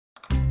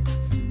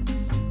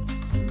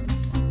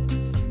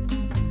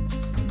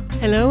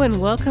Hello and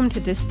welcome to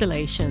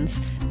Distillations,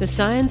 the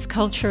Science,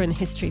 Culture and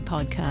History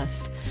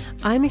podcast.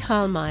 I'm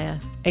Michal Meyer,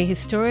 a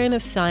historian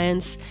of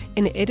science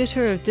and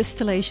editor of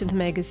Distillations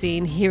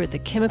magazine here at the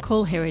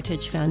Chemical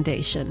Heritage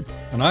Foundation.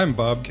 And I'm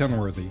Bob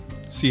Kenworthy,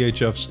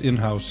 CHF's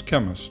in-house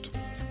chemist.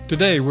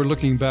 Today we're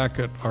looking back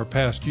at our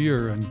past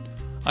year, and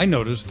I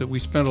noticed that we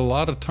spent a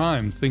lot of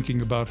time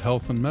thinking about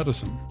health and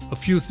medicine. A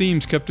few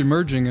themes kept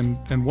emerging,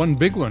 and one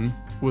big one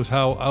was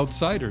how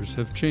outsiders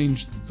have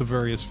changed the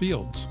various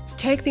fields.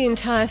 Take the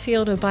entire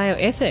field of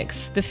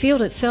bioethics. The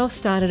field itself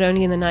started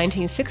only in the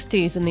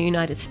 1960s in the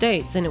United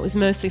States, and it was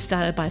mostly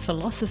started by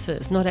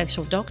philosophers, not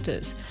actual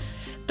doctors.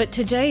 But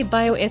today,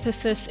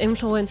 bioethicists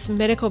influence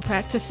medical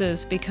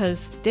practices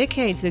because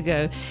decades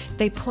ago,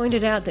 they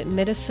pointed out that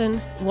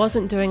medicine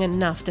wasn't doing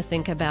enough to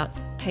think about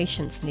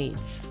patients'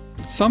 needs.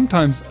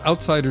 Sometimes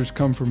outsiders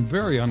come from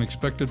very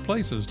unexpected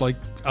places, like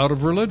out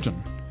of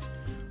religion.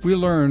 We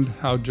learned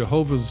how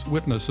Jehovah's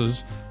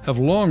Witnesses have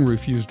long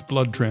refused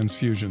blood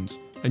transfusions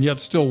and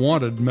yet still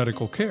wanted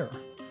medical care.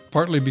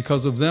 Partly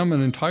because of them,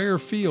 an entire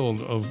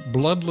field of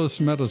bloodless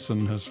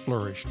medicine has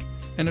flourished.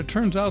 And it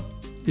turns out,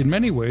 in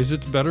many ways,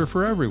 it's better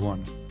for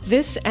everyone.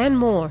 This and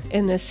more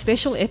in this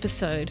special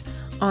episode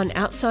on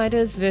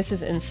outsiders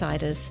versus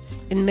insiders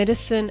in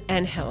medicine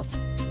and health.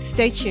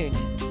 Stay tuned.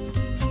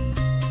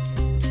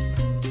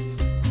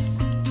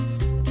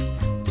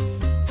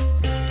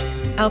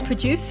 Our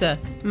producer,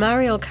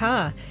 Mariel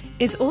Carr,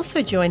 is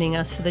also joining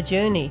us for the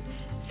journey,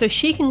 so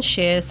she can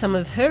share some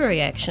of her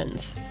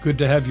reactions. Good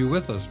to have you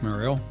with us,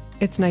 Mariel.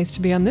 It's nice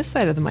to be on this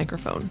side of the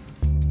microphone.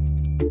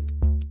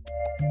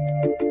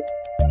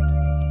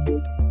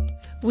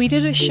 We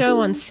did a show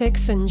on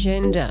sex and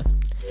gender,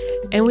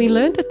 and we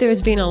learned that there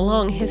has been a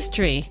long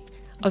history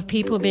of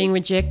people being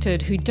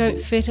rejected who don't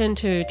fit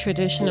into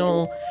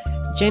traditional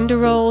gender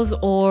roles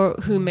or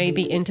who may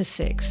be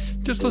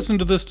intersex. Just listen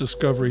to this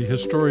discovery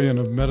historian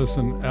of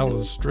medicine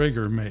Alice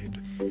Strager made.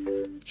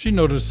 She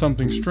noticed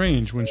something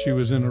strange when she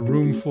was in a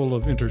room full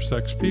of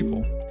intersex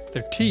people.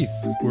 Their teeth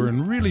were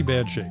in really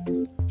bad shape.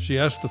 She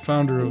asked the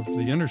founder of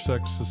the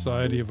Intersex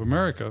Society of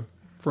America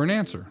for an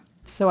answer.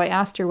 So I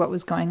asked her what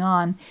was going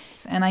on,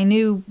 and I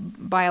knew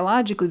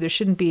biologically there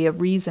shouldn't be a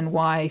reason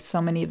why so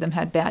many of them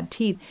had bad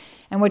teeth.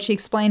 And what she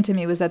explained to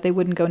me was that they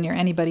wouldn't go near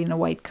anybody in a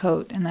white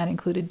coat, and that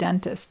included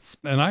dentists.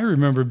 And I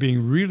remember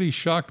being really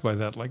shocked by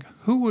that. Like,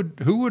 who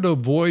would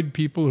avoid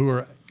people who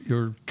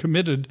are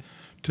committed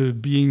to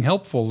being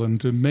helpful and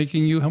to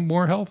making you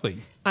more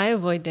healthy? I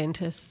avoid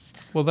dentists.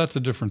 Well, that's a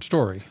different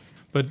story.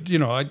 But,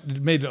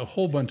 it made a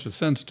whole bunch of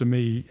sense to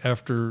me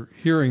after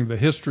hearing the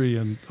history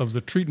of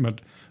the treatment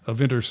of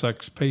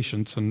intersex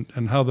patients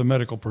and how the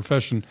medical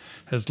profession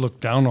has looked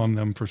down on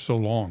them for so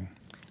long.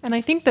 And I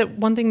think that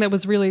one thing that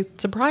was really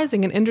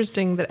surprising and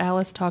interesting that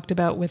Alice talked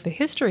about with the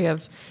history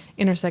of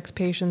intersex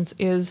patients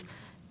is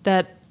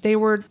that they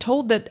were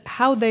told that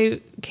how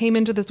they came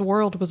into this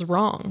world was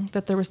wrong,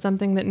 that there was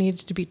something that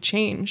needed to be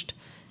changed.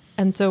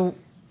 And so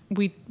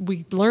we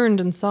learned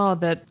and saw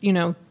that,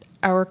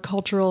 our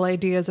cultural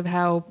ideas of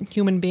how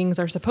human beings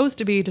are supposed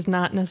to be does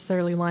not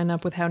necessarily line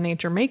up with how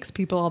nature makes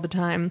people all the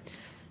time.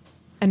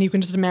 And you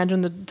can just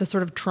imagine the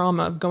sort of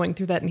trauma of going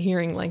through that and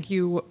hearing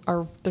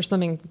there's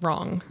something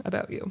wrong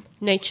about you.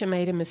 Nature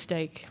made a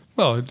mistake.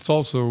 Well, it's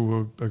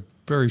also a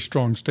very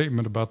strong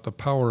statement about the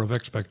power of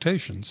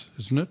expectations,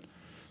 isn't it?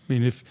 I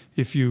mean,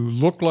 if you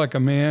look like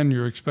a man,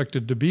 you're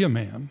expected to be a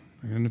man.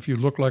 And if you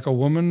look like a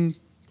woman,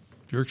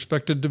 you're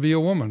expected to be a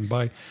woman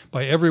by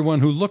everyone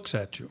who looks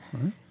at you.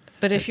 Right?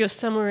 But if you're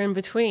somewhere in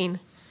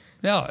between.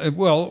 Yeah,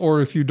 well,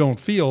 or if you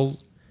don't feel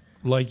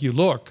like you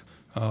look,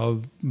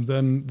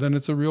 then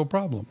it's a real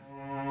problem.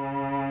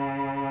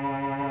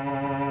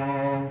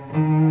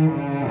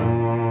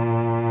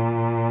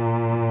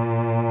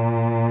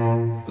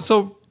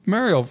 So,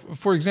 Mariel,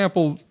 for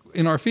example,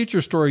 in our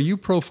feature story, you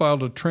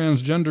profiled a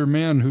transgender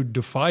man who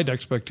defied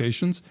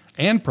expectations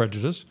and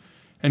prejudice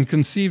and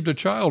conceived a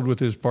child with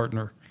his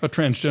partner, a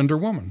transgender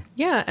woman.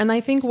 Yeah, and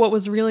I think what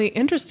was really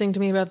interesting to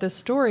me about this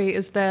story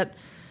is that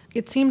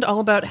it seemed all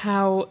about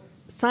how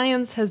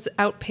science has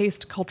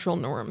outpaced cultural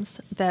norms,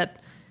 that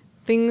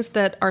things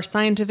that are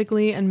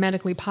scientifically and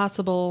medically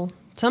possible,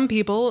 some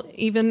people,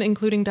 even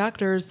including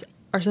doctors,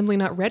 are simply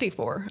not ready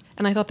for.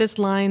 And I thought this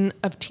line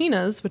of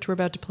Tina's, which we're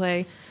about to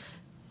play,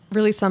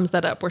 really sums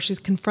that up, where she's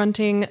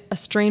confronting a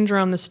stranger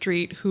on the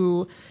street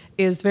who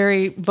is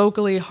very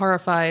vocally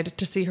horrified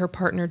to see her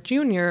partner,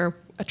 Junior,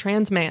 a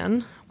trans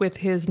man, with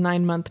his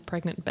 9-month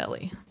pregnant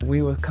belly.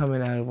 We were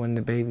coming out of one of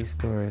the baby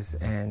stores,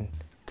 and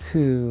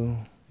 2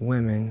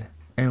 women,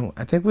 and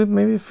I think we were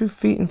maybe a few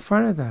feet in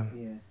front of them.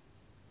 Yeah.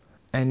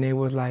 And they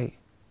was like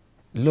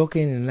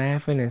looking and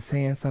laughing and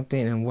saying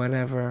something and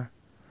whatever.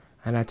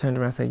 And I turned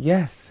around and said,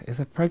 yes, it's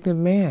a pregnant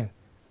man.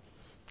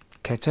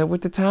 Catch up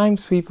with the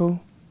times,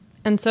 people.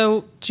 And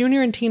so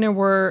Junior and Tina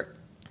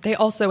they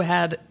also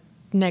had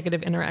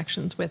negative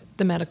interactions with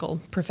the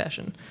medical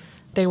profession.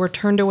 They were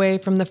turned away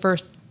from the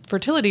first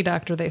fertility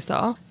doctor they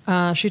saw.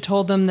 She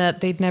told them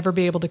that they'd never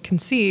be able to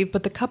conceive,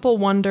 but the couple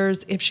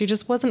wonders if she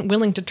just wasn't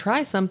willing to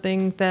try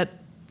something that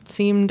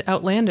seemed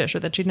outlandish or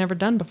that she'd never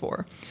done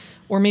before.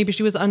 Or maybe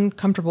she was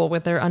uncomfortable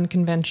with their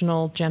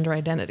unconventional gender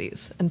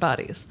identities and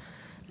bodies.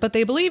 But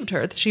they believed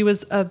her. She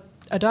was a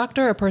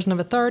doctor, a person of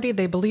authority.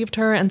 They believed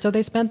her, and so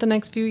they spent the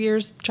next few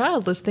years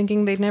childless,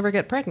 thinking they'd never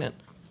get pregnant.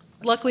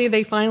 Luckily,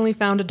 they finally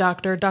found a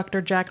doctor,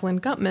 Dr. Jacqueline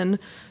Gutman,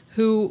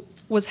 who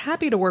was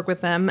happy to work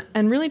with them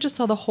and really just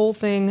saw the whole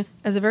thing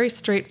as a very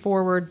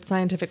straightforward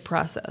scientific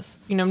process.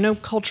 No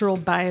cultural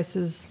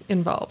biases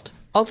involved.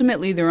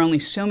 Ultimately, there are only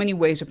so many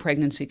ways a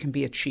pregnancy can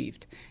be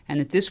achieved. And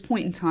at this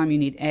point in time, you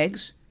need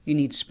eggs, you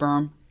need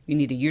sperm, you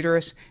need a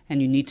uterus, and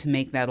you need to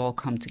make that all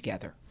come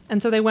together.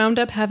 And so they wound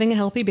up having a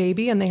healthy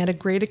baby, and they had a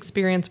great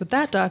experience with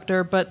that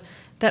doctor, but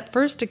that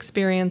first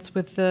experience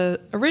with the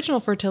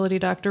original fertility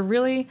doctor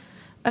really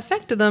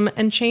affected them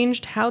and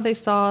changed how they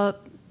saw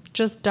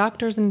just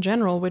doctors in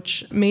general,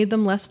 which made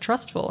them less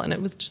trustful. And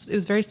it was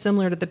very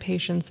similar to the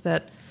patients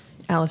that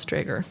Alice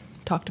Drager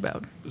talked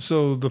about.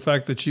 So the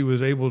fact that she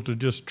was able to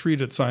just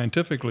treat it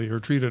scientifically or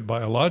treat it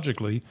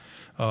biologically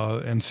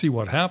and see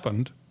what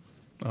happened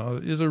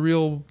is a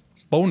real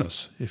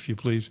bonus, if you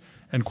please,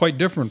 and quite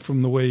different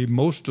from the way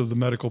most of the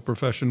medical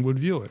profession would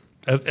view it,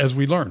 as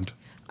we learned.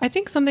 I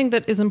think something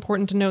that is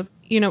important to note,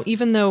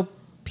 even though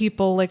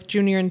people like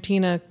Junior and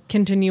Tina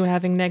continue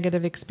having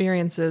negative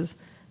experiences,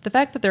 the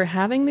fact that they're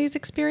having these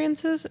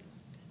experiences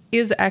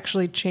is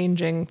actually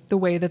changing the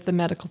way that the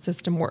medical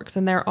system works.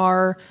 And there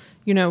are,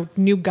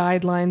 new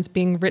guidelines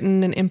being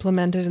written and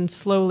implemented, and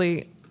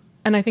slowly,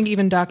 and I think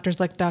even doctors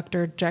like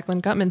Dr. Jacqueline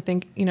Gutman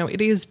think,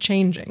 it is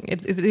changing.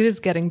 It is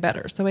getting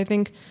better. So I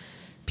think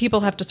people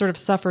have to sort of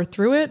suffer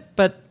through it,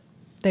 but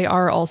they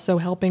are also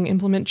helping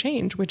implement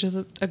change, which is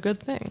a good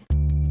thing.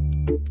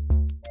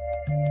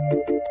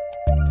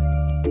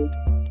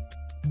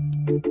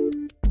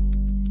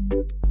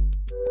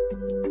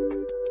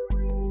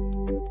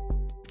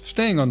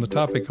 Staying on the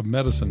topic of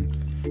medicine,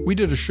 we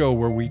did a show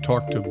where we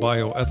talked to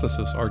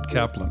bioethicist Art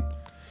Kaplan,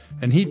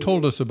 and he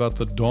told us about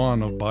the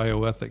dawn of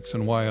bioethics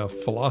and why a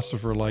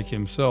philosopher like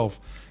himself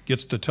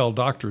gets to tell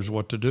doctors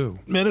what to do.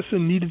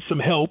 Medicine needed some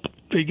help.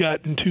 They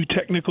got too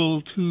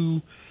technical,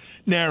 too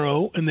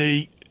narrow, and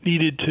they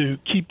needed to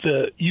keep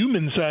the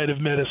human side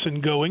of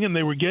medicine going, and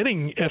they were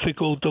getting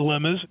ethical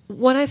dilemmas.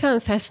 What I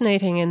found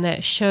fascinating in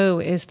that show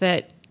is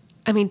that,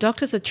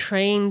 doctors are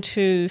trained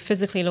to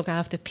physically look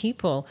after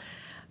people,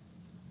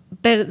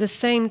 but at the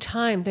same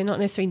time, they're not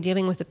necessarily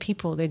dealing with the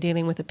people, they're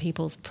dealing with the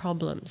people's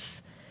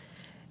problems.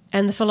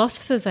 And the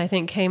philosophers, I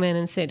think, came in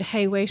and said,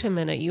 hey, wait a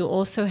minute, you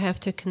also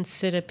have to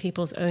consider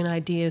people's own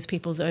ideas,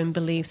 people's own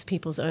beliefs,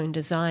 people's own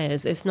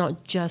desires. It's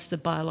not just the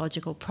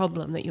biological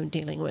problem that you're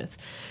dealing with.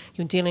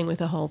 You're dealing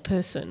with a whole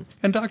person.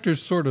 And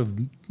doctors sort of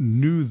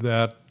knew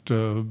that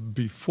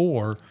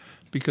before,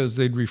 because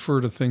they'd refer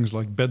to things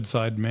like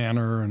bedside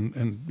manner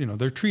and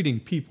they're treating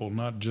people,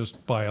 not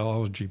just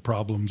biology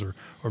problems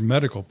or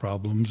medical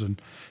problems.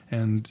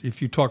 And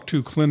if you talk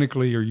too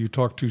clinically or you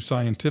talk too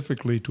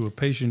scientifically to a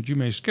patient, you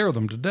may scare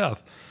them to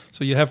death.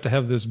 So you have to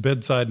have this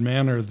bedside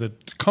manner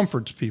that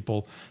comforts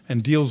people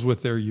and deals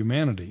with their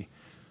humanity.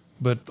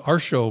 But our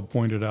show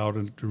pointed out,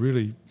 and it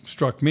really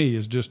struck me,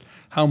 is just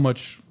how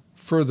much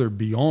further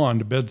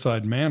beyond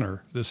bedside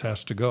manner this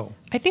has to go.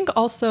 I think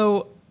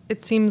also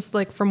it seems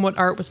like from what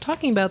Art was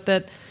talking about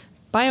that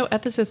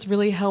bioethicists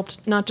really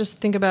helped not just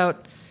think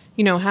about,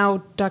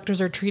 how doctors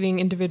are treating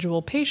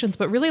individual patients,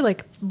 but really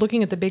like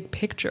looking at the big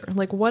picture.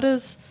 Like what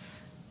is,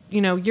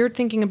 you're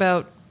thinking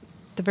about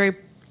the very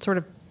sort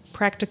of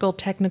practical,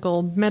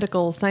 technical,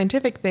 medical,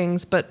 scientific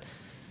things, but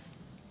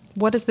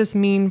what does this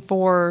mean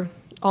for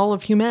all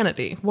of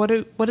humanity? What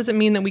does it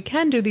mean that we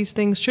can do these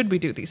things? Should we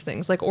do these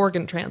things? Like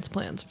organ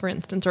transplants, for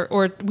instance,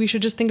 or we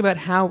should just think about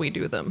how we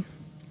do them,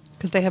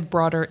 because they have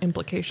broader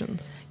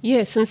implications.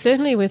 Yes, and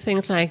certainly with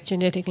things like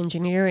genetic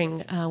engineering,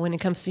 when it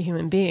comes to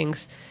human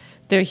beings,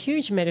 there are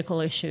huge medical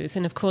issues,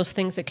 and of course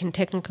things that can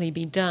technically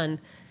be done.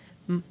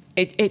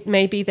 It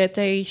may be that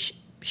they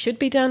should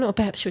be done or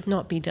perhaps should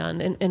not be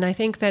done, and I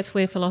think that's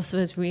where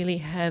philosophers really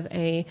have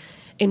a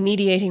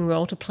mediating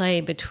role to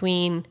play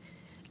between,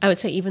 I would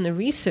say, even the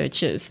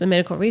researchers, the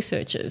medical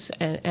researchers,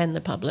 and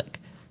the public.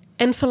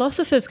 And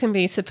philosophers can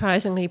be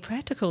surprisingly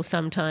practical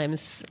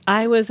sometimes.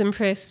 I was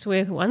impressed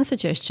with one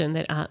suggestion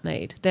that Art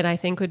made that I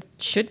think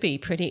should be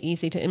pretty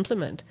easy to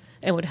implement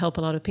and would help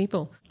a lot of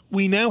people.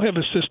 We now have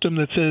a system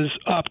that says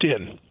opt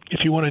in.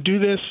 If you want to do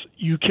this,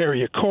 you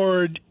carry a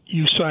card,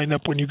 you sign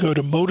up when you go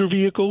to motor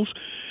vehicles,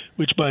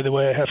 which, by the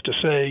way, I have to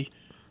say,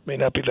 may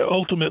not be the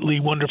ultimately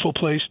wonderful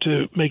place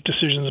to make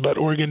decisions about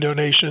organ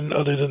donation,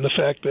 other than the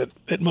fact that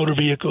at motor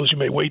vehicles you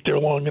may wait there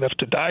long enough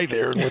to die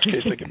there, in which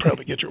case they can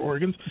probably get your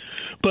organs.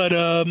 But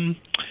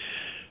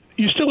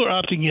you still are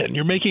opting in.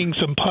 You're making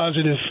some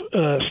positive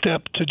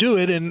step to do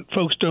it, and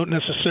folks don't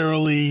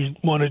necessarily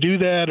want to do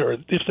that, or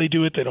if they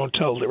do it, they don't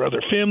tell their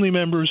other family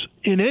members.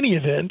 In any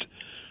event,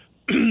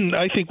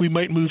 I think we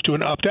might move to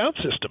an opt-out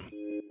system.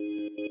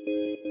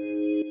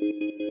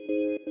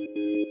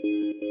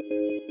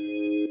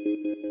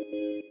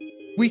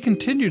 We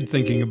continued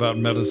thinking about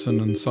medicine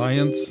and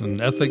science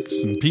and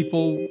ethics and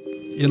people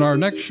in our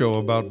next show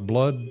about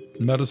blood,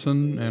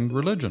 medicine and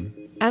religion.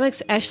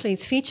 Alex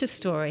Ashley's feature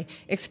story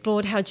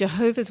explored how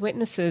Jehovah's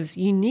Witnesses'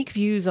 unique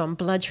views on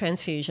blood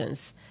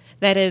transfusions,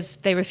 that is,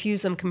 they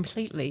refuse them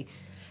completely,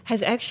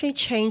 has actually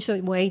changed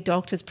the way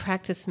doctors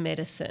practice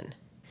medicine.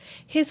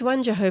 Here's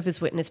one Jehovah's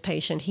Witness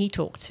patient he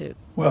talked to.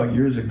 Well,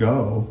 years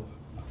ago,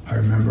 I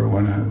remember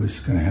when I was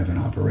going to have an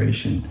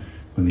operation,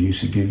 when they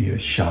used to give you a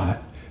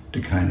shot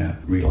to kind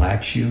of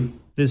relax you.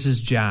 This is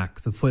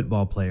Jack, the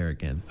football player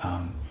again.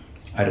 I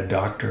had a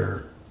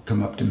doctor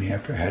come up to me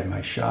after I had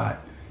my shot,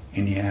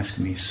 and he asked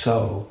me,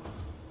 so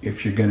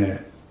if you're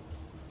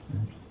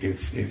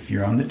if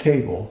you're on the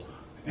table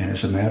and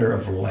it's a matter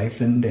of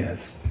life and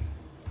death,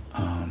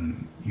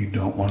 you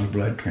don't want a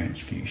blood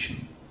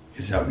transfusion.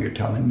 Is that what you're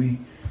telling me?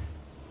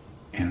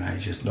 And I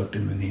just looked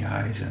him in the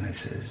eyes and I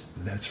says,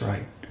 that's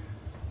right.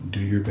 Do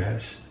your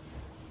best.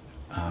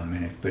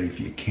 But if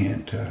you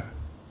can't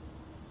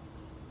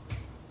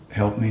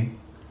help me,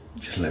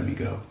 just let me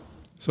go.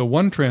 So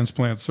one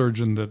transplant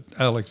surgeon that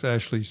Alex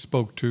Ashley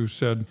spoke to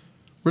said,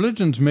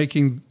 religion's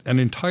making an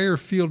entire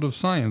field of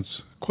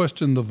science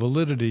question the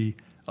validity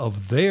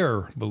of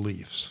their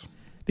beliefs.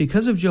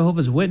 Because of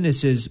Jehovah's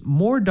Witnesses,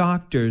 more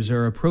doctors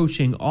are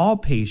approaching all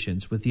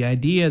patients with the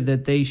idea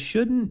that they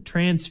shouldn't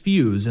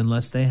transfuse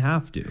unless they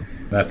have to.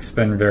 That's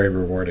been very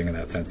rewarding in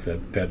that sense,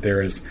 that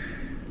there is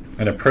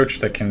an approach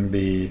that can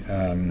be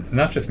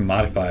not just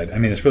modified. I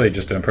mean, it's really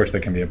just an approach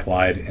that can be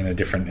applied in a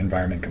different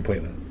environment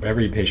completely.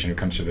 Every patient who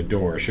comes through the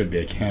door should be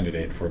a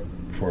candidate for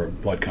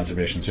blood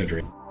conservation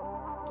surgery.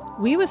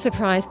 We were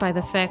surprised by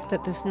the fact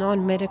that this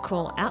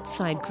non-medical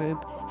outside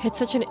group had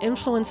such an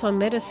influence on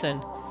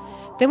medicine.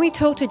 Then we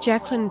talked to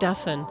Jacqueline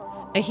Duffin,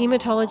 a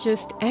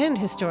hematologist and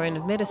historian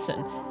of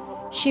medicine.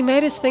 She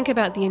made us think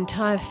about the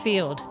entire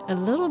field a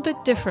little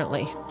bit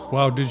differently.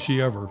 Wow, did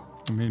she ever?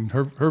 I mean,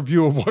 her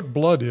view of what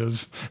blood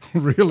is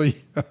really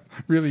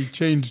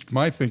changed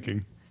my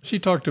thinking. She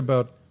talked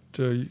about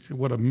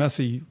what a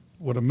messy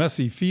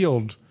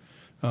field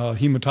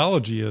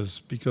hematology is,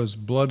 because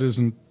blood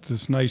isn't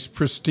this nice,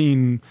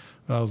 pristine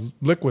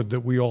liquid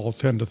that we all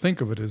tend to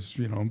think of it as,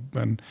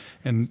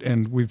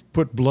 and we've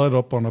put blood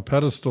up on a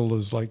pedestal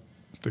as like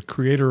the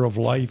creator of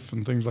life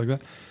and things like that.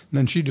 And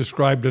then she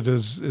described it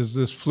as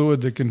this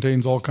fluid that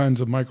contains all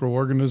kinds of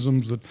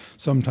microorganisms that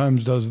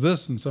sometimes does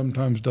this and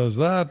sometimes does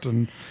that.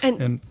 And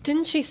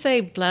didn't she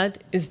say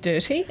blood is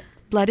dirty?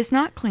 Blood is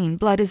not clean.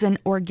 Blood is an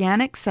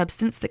organic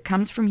substance that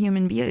comes from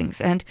human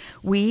beings, and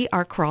we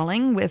are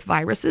crawling with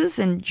viruses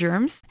and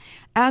germs.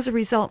 As a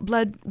result,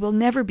 blood will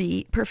never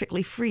be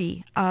perfectly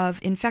free of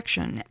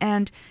infection,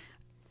 and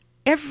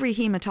every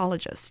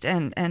hematologist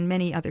and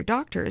many other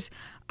doctors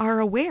are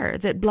aware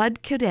that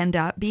blood could end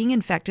up being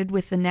infected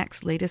with the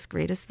next latest,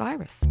 greatest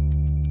virus.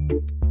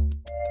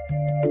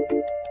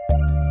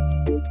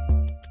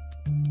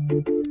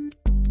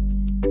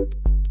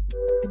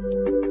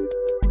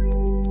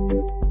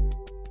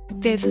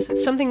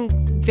 There's something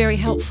very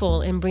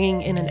helpful in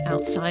bringing in an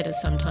outsider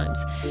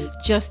sometimes,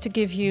 just to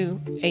give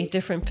you a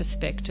different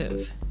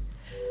perspective.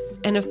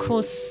 And of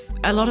course,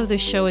 a lot of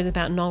this show is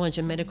about knowledge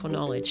and medical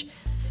knowledge.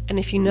 And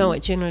if you know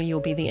it, generally you'll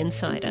be the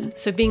insider.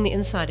 So being the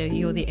insider,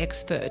 you're the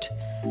expert.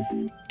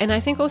 And I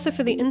think also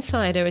for the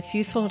insider, it's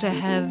useful to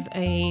have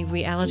a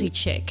reality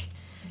check,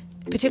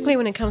 particularly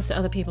when it comes to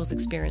other people's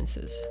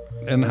experiences.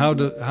 And how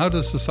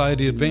does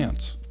society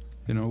advance?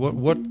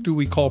 What do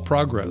we call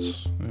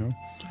progress?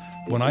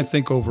 When I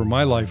think over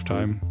my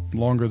lifetime,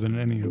 longer than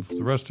any of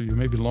the rest of you,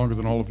 maybe longer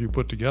than all of you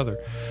put together,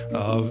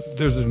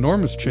 there's an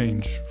enormous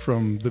change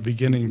from the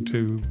beginning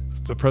to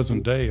the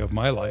present day of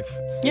my life.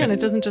 Yeah, and it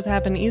doesn't just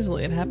happen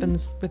easily. It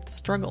happens with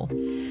struggle.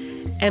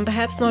 And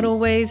perhaps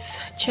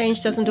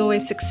change doesn't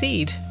always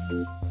succeed.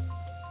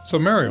 So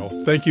Mariel,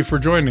 thank you for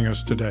joining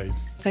us today.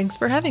 Thanks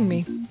for having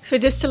me. For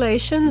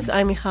Distillations,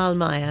 I'm Michal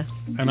Meyer.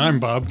 And I'm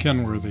Bob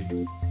Kenworthy.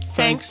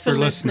 Thanks for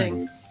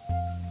listening.